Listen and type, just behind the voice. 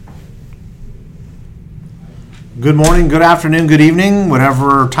Good morning, good afternoon, good evening,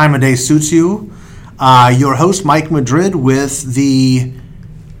 whatever time of day suits you. Your host, Mike Madrid, with the,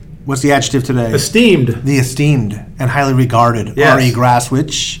 what's the adjective today? Esteemed. The esteemed and highly regarded Yes. R.E.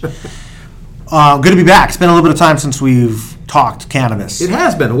 Graswich. Good to be back. It's been a little bit of time since we've talked cannabis. It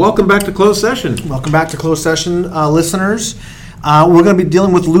has been. Welcome back to Closed Session. Welcome back to Closed Session, listeners. We're going to be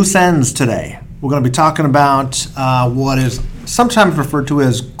dealing with loose ends today. We're going to be talking about what is sometimes referred to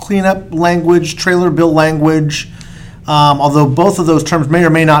as cleanup language, trailer bill language. Although both of those terms may or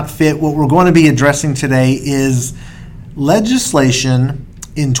may not fit, what we're going to be addressing today is legislation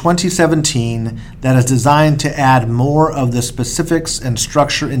in 2017 that is designed to add more of the specifics and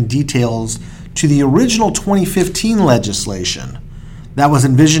structure and details to the original 2015 legislation that was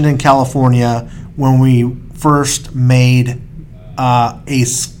envisioned in California when we first made a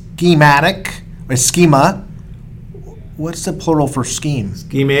schema. What's the plural for scheme?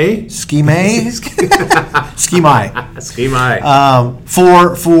 Scheme? Scheme? Scheme.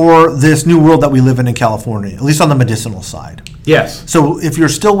 For this new world that we live in California, at least on the medicinal side. Yes. So if you're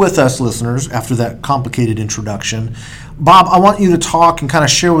still with us, listeners, after that complicated introduction, Bob, I want you to talk and kind of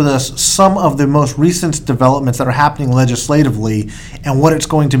share with us some of the most recent developments that are happening legislatively and what it's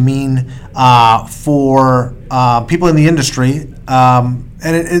going to mean for people in the industry.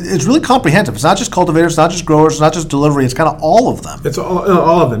 And it's really comprehensive. It's not just cultivators, it's not just growers, it's not just delivery. It's kind of all of them. It's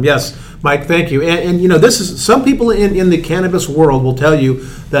all of them, yes. Mike, thank you. And you know, this is some people in the cannabis world will tell you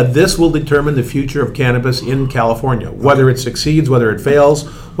that this will determine the future of cannabis in California, whether it succeeds, whether it fails,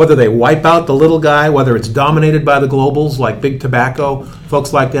 whether they wipe out the little guy, whether it's dominated by the globals like big tobacco,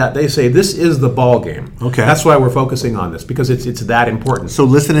 folks like that. They say this is the ball game. Okay. That's why we're focusing on this, because it's that important. So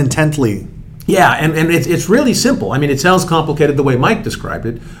listen intently. Yeah, and it's really simple. I mean, it sounds complicated the way Mike described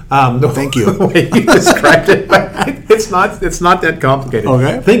it. Thank you. The way you described it, it's not that complicated.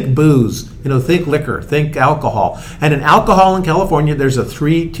 Okay. Think booze, think liquor, think alcohol. And in alcohol in California, there's a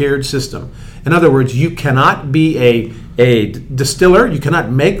 3-tiered system. In other words, you cannot be a distiller, you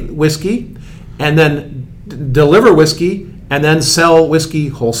cannot make whiskey, and then deliver whiskey, and then sell whiskey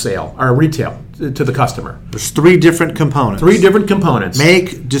wholesale or retail to the customer. There's 3 different components. 3 different components.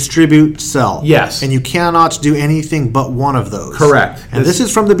 Make, distribute, sell. Yes. And you cannot do anything but one of those. Correct. And this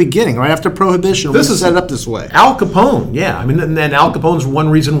is from the beginning, right after Prohibition. This is set up this way. Al Capone, yeah. I mean, and Al Capone's one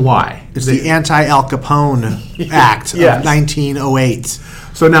reason why. It's the Anti-Al Capone Act Yes. of 1908.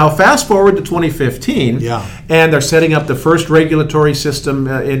 So now fast forward to 2015, and they're setting up the first regulatory system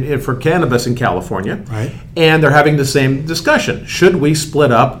for cannabis in California. Right. And they're having the same discussion. Should we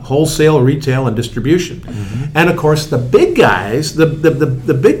split up wholesale, retail, and distribution? Mm-hmm. And of course, the big guys,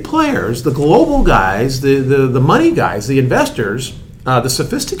 the big players, the global guys, the money guys, the investors, the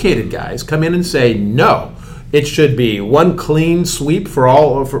sophisticated guys come in and say, no. It should be one clean sweep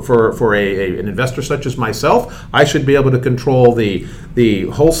for an investor such as myself. I should be able to control the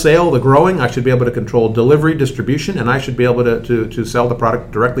wholesale, the growing. I should be able to control delivery, distribution, and I should be able to sell the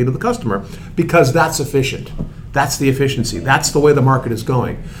product directly to the customer, because that's efficient. That's the efficiency. That's the way the market is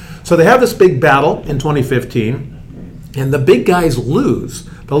going. So they have this big battle in 2015, and the big guys lose.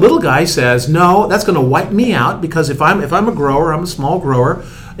 The little guy says, no, that's going to wipe me out, because if I'm a grower, I'm a small grower,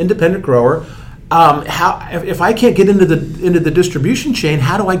 independent grower. If I can't get into the distribution chain,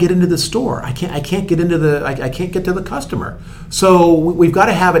 how do I get into the store? I can't get I can't get to the customer. So we've got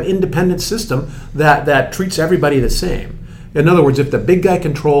to have an independent system that treats everybody the same. In other words, if the big guy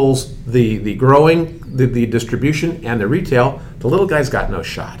controls the growing, the distribution, and the retail, the little guy's got no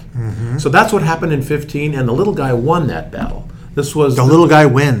shot. Mm-hmm. So that's what happened in 15, and the little guy won that battle. This was the little guy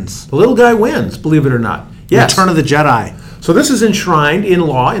wins. The little guy wins, believe it or not. Yes. Return of the Jedi. So this is enshrined in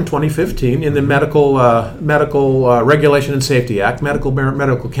law in 2015 in the Medical Regulation and Safety Act, medical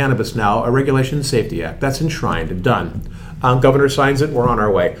cannabis now, a Regulation and Safety Act. That's enshrined and done. Governor signs it. We're on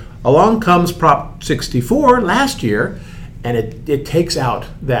our way. Along comes Prop 64 last year, and it takes out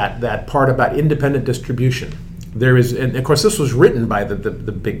that part about independent distribution. There is, and of course, this was written by the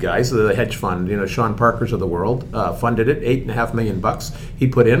big guys, the hedge fund, Sean Parker's of the world, funded it, $8.5 million he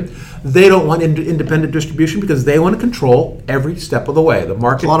put in. They don't want independent distribution because they want to control every step of the way. The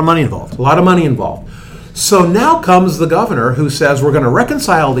market, a lot of money involved. A lot of money involved. So now comes the governor who says we're going to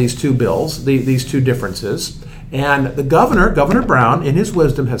reconcile these 2 bills, these 2 differences, and the Governor Brown, in his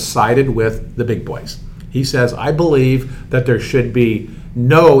wisdom, has sided with the big boys. He says, I believe that there should be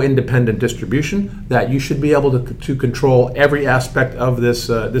no independent distribution, that you should be able to control every aspect of this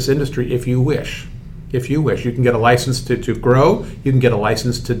industry if you wish. If you wish, you can get a license to grow, you can get a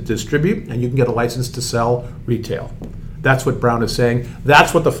license to distribute, and you can get a license to sell retail. That's what Brown is saying.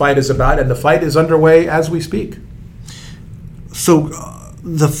 That's what the fight is about, and the fight is underway as we speak. So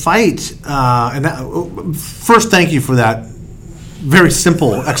the fight, first, thank you for that very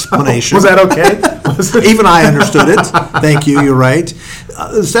simple explanation. Was that okay? Even I understood it. Thank you. You're right.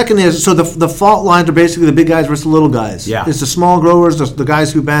 The second is, so the fault lines are basically the big guys versus the little guys. Yeah. It's the small growers, the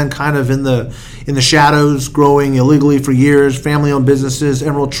guys who've been kind of in the shadows, growing illegally for years, family-owned businesses,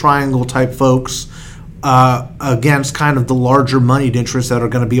 Emerald Triangle type folks, against kind of the larger moneyed interests that are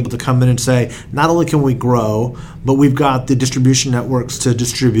going to be able to come in and say, not only can we grow, but we've got the distribution networks to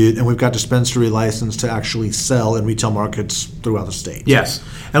distribute, and we've got dispensary license to actually sell in retail markets throughout the state. Yes.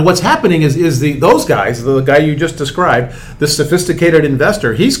 And what's happening is those guys, the guy you just described, the sophisticated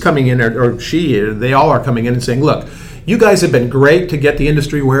investor, he's coming in, or she, they all are coming in and saying, look, you guys have been great to get the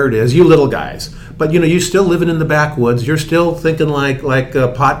industry where it is, you little guys. But you're still living in the backwoods. You're still thinking like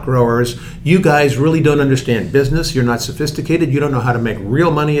pot growers. You guys really don't understand business. You're not sophisticated. You don't know how to make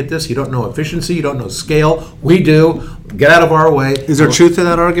real money at this. You don't know efficiency. You don't know scale. We do. Get out of our way. Is there truth to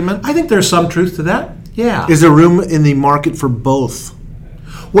that argument? I think there's some truth to that. Yeah. Is there room in the market for both?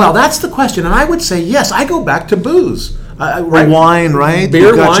 Well, that's the question, and I would say yes. I go back to booze. Right. Wine, right? Beer,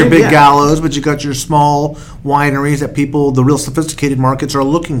 you've got wine, your big yeah. gallows, but you got your small wineries that people, the real sophisticated markets, are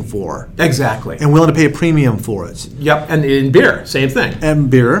looking for. Exactly. And willing to pay a premium for it. Yep, and in beer, same thing.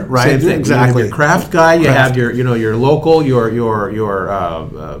 And beer, right? Same thing. Exactly. You have your craft guy. You have your local, your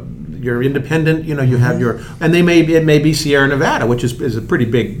independent. You have your, and it may be Sierra Nevada, which is a pretty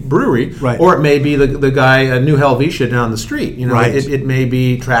big brewery, right? Or it may be the guy New Helvetia down the street. Right. It may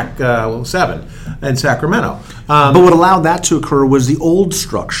be Track 7 in Sacramento. But what allowed that to occur was the old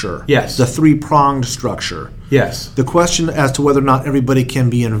structure. Yes. The three-pronged structure. Yes. The question as to whether or not everybody can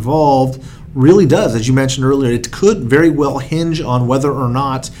be involved really does, as you mentioned earlier, it could very well hinge on whether or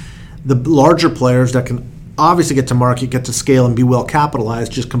not the larger players that can obviously get to market, get to scale, and be well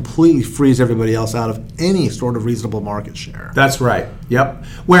capitalized just completely freeze everybody else out of any sort of reasonable market share. That's right. Yep.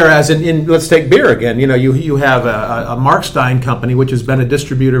 Whereas in let's take beer again. You have a Markstein company, which has been a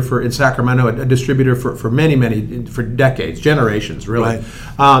distributor in Sacramento, a distributor for many for decades, generations really.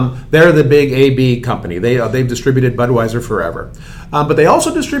 Right. They're the big AB company. They've distributed Budweiser forever, but they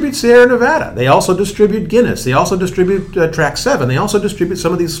also distribute Sierra Nevada. They also distribute Guinness. They also distribute Track 7. They also distribute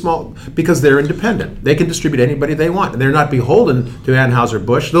some of these small, because they're independent. They can distribute anybody they want, and they're not beholden to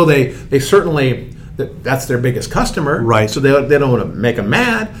Anheuser-Busch, though they certainly, that's their biggest customer, right? So they don't want to make them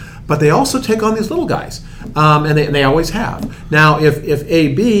mad, but they also take on these little guys, and they always have. Now, if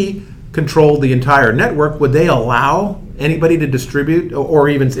AB controlled the entire network, would they allow anybody to distribute, or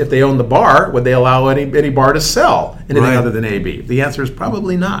even if they own the bar, would they allow any bar to sell anything other than AB? The answer is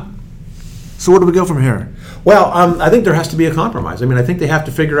probably not. So where do we go from here? Well, I think there has to be a compromise. I think they have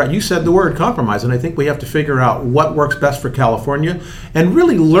to figure out, you said the word compromise, and I think we have to figure out what works best for California and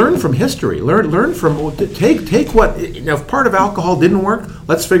really learn from history. Learn from, take what, if part of alcohol didn't work,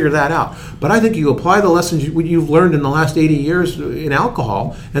 let's figure that out. But I think you apply the lessons you've learned in the last 80 years in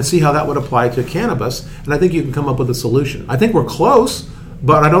alcohol and see how that would apply to cannabis, and I think you can come up with a solution. I think we're close,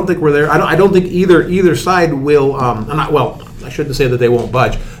 but I don't think we're there. I don't think either side will, I shouldn't say that they won't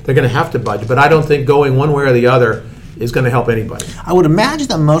budge. They're going to have to budge, but I don't think going one way or the other is going to help anybody. I would imagine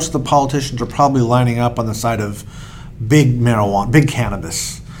that most of the politicians are probably lining up on the side of big marijuana, big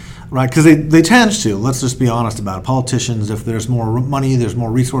cannabis, right? Because they tend to. Let's just be honest about it. Politicians, if there's more money, there's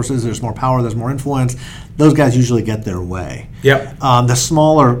more resources, there's more power, there's more influence, those guys usually get their way. Yep. The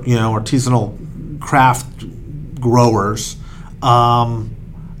smaller, artisanal craft growers,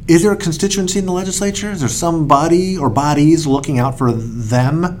 is there a constituency in the legislature? Is there somebody or bodies looking out for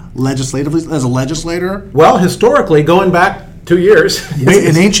them legislatively as a legislator? Well, historically, going back 2 years.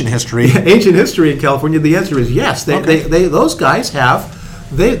 In ancient history. Ancient history in California, the answer is yes. Those guys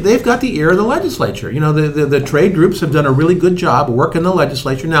they've got the ear of the legislature. The trade groups have done a really good job working the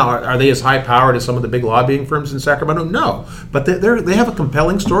legislature. Now, are they as high powered as some of the big lobbying firms in Sacramento? No. But they have a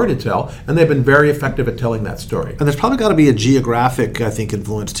compelling story to tell, and they've been very effective at telling that story. And there's probably got to be a geographic, I think,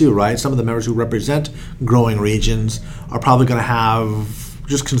 influence too, right? Some of the members who represent growing regions are probably going to have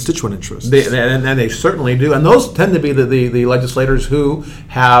just constituent interests. And they certainly do. And those tend to be the legislators who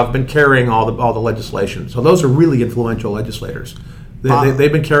have been carrying all the legislation. So those are really influential legislators.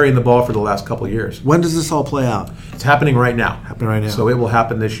 They've been carrying the ball for the last couple of years. When does this all play out? It's happening right now. So it will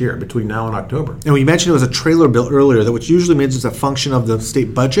happen this year, between now and October. And you mentioned it was a trailer bill earlier, which usually means it's a function of the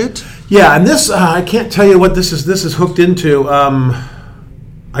state budget? Yeah, and this, I can't tell you what this is hooked into.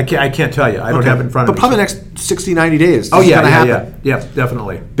 I can't tell you. I don't have it in front of me. But probably the next 60, 90 days. Yeah,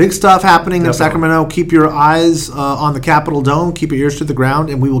 definitely. Big stuff happening in Sacramento. Keep your eyes on the Capitol Dome. Keep your ears to the ground,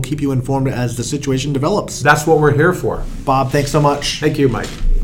 and we will keep you informed as the situation develops. That's what we're here for. Bob, thanks so much. Thank you, Mike.